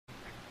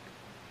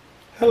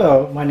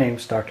Hello, my name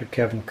is Dr.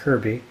 Kevin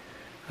Kirby,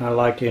 and I'd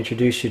like to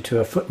introduce you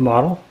to a foot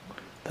model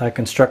that I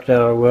constructed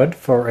out of wood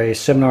for a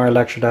seminar I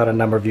lectured out a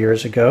number of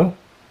years ago.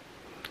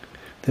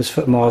 This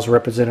foot model is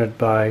represented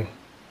by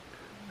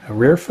a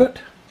rear foot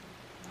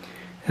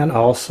and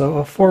also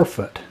a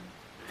forefoot.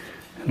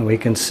 And we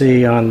can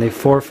see on the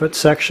forefoot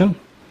section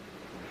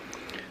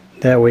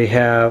that we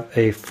have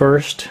a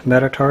first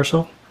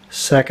metatarsal,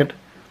 second,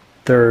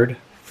 third,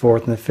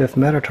 fourth, and the fifth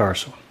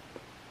metatarsal.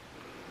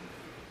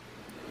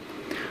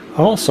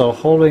 Also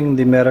holding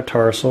the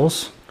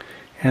metatarsals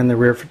and the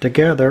rear foot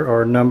together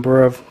are a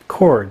number of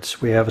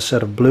cords. We have a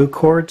set of blue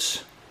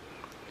cords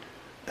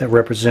that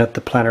represent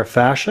the plantar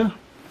fascia.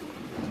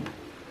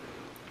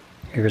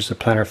 Here's the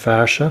plantar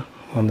fascia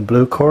on the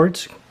blue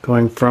cords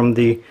going from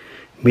the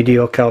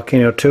medial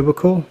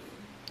calcaneotubercle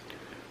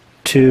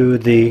to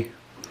the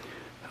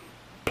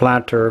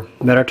plantar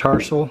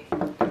metatarsal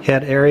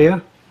head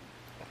area.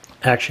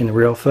 Actually, in the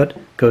real foot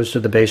goes to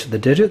the base of the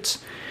digits.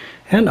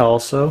 And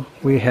also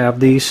we have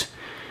these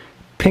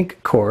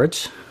pink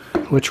cords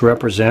which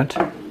represent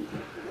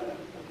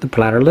the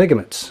plantar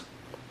ligaments.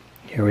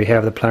 Here we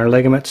have the plantar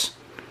ligaments,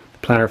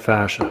 the plantar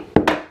fascia.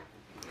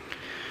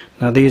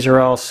 Now these are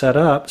all set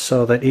up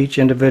so that each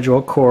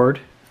individual cord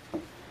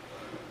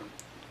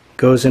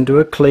goes into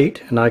a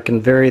cleat, and I can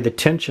vary the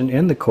tension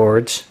in the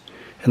cords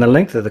and the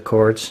length of the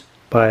cords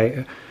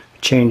by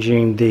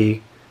changing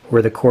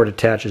where the cord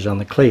attaches on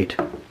the cleat.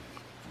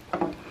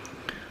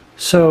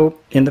 So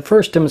in the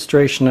first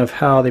demonstration of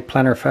how the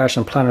plantar fascia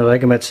and plantar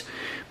ligaments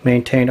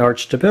maintain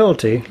arch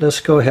stability, let's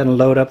go ahead and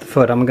load up the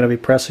foot. I'm going to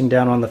be pressing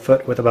down on the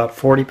foot with about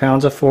 40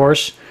 pounds of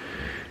force.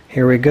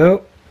 Here we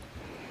go.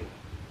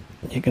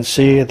 You can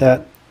see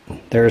that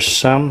there's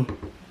some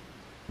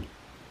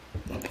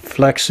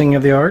flexing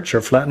of the arch or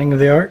flattening of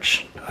the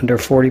arch under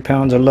 40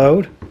 pounds of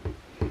load,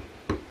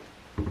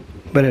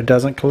 but it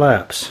doesn't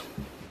collapse.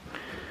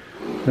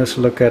 Let's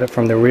look at it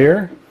from the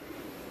rear.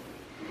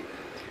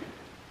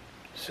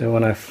 So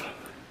when I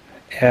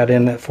add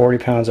in that 40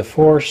 pounds of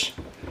force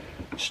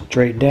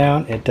straight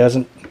down, it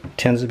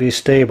tends to be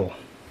stable.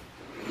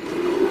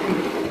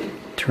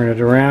 Turn it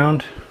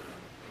around,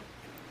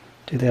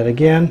 do that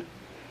again,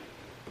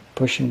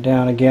 pushing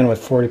down again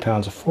with 40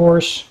 pounds of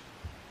force.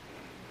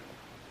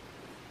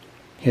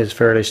 It is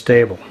fairly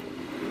stable.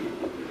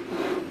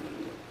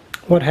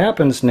 What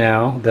happens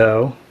now,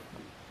 though,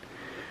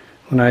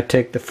 when I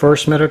take the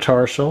first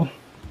metatarsal,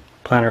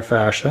 plantar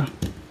fascia,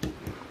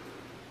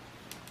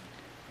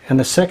 and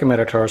the second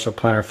metatarsal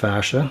plantar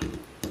fascia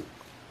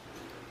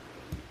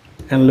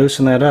and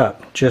loosen that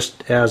up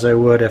just as I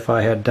would if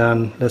I had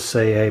done, let's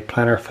say, a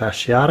plantar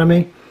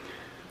fasciotomy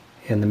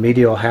in the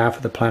medial half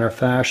of the plantar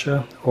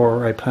fascia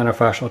or a plantar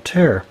fascial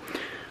tear.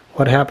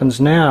 What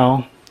happens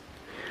now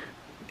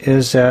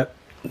is that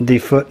the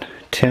foot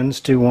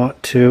tends to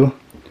want to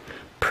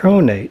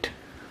pronate.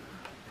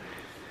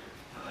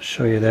 I'll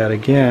show you that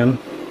again.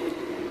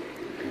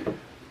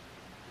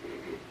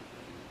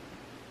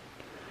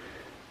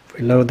 If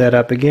we load that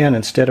up again,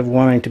 instead of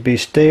wanting to be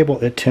stable,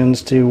 it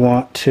tends to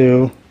want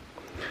to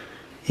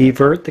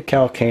evert the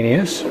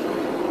calcaneus,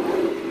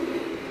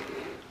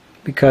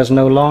 because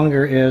no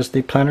longer is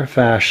the plantar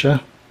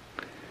fascia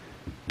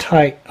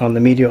tight on the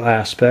medial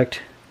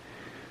aspect,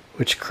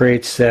 which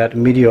creates that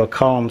medial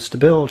column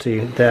stability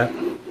that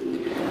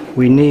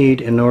we need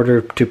in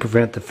order to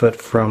prevent the foot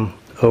from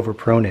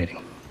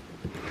overpronating.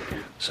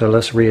 So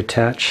let's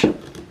reattach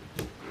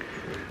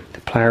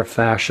plantar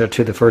fascia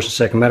to the first and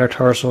second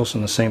metatarsals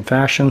in the same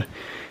fashion.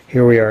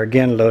 Here we are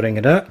again loading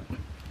it up.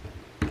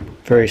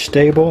 Very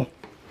stable.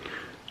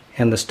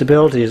 And the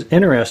stability is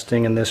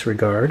interesting in this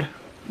regard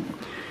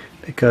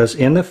because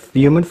in the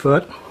human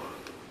foot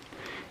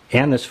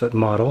and this foot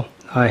model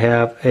I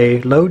have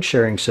a load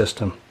sharing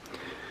system.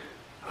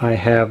 I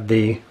have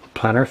the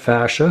plantar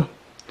fascia,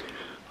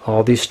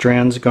 all these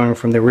strands going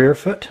from the rear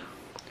foot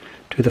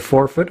to the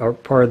forefoot are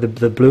part of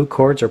the blue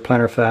cords or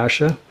plantar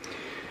fascia,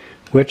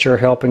 which are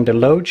helping to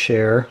load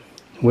share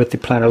with the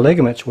plantar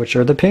ligaments, which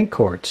are the pink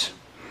cords.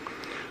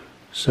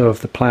 So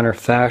if the plantar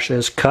fascia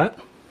is cut,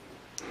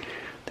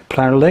 the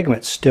plantar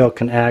ligaments still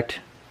can act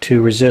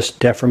to resist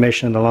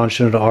deformation of the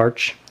longitudinal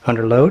arch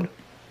under load.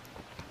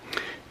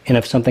 And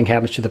if something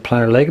happens to the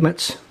plantar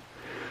ligaments,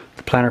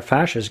 the plantar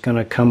fascia is going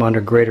to come under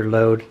greater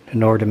load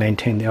in order to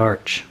maintain the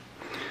arch.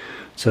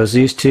 So as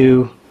these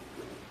two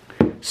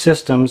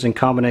systems in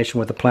combination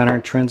with the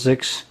plantar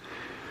intrinsics,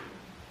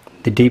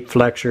 the deep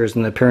flexors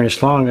and the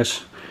peroneus longus,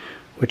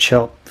 which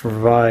help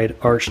provide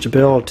arch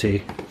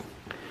stability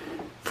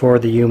for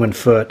the human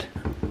foot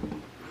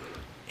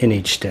in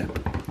each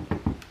step.